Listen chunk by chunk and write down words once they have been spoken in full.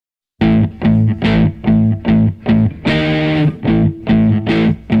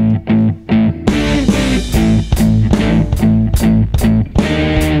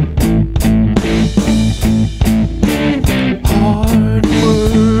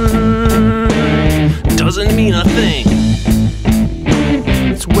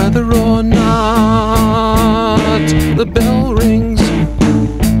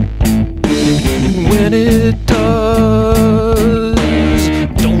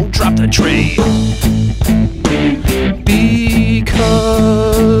tray.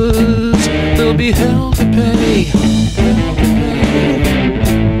 Because there'll be hell to pay.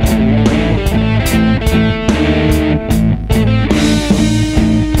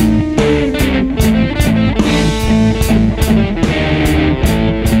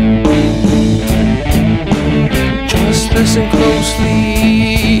 Just listen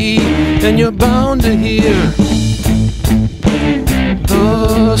closely, and you're bound to hear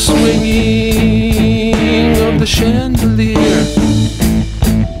the swinging of the chandelier.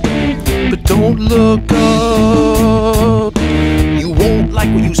 But don't look up, You won't like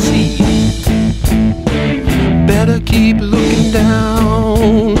what you see. better keep looking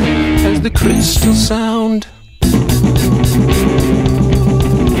down as the crystals sound.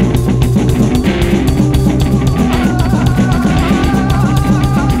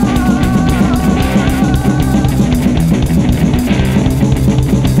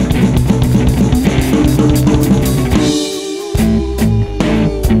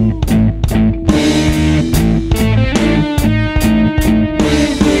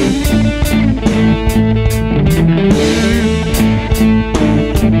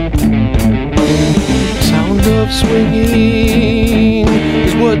 Swinging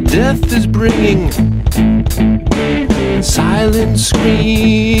is what death is bringing. Silent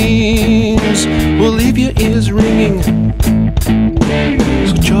screams will leave your ears ringing.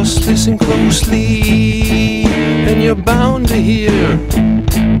 So just listen closely, and you're bound to hear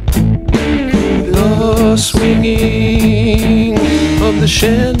the swinging of the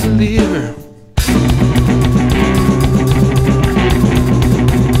chandelier.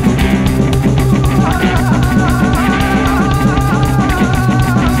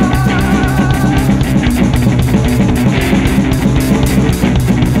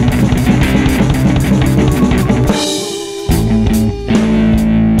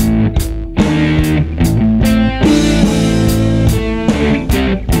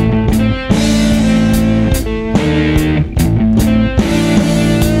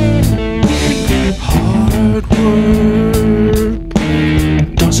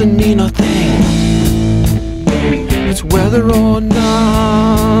 Doesn't mean a thing. It's whether or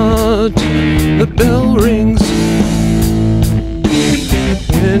not the bell rings.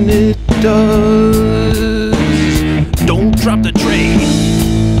 When it does, Don't drop the tray.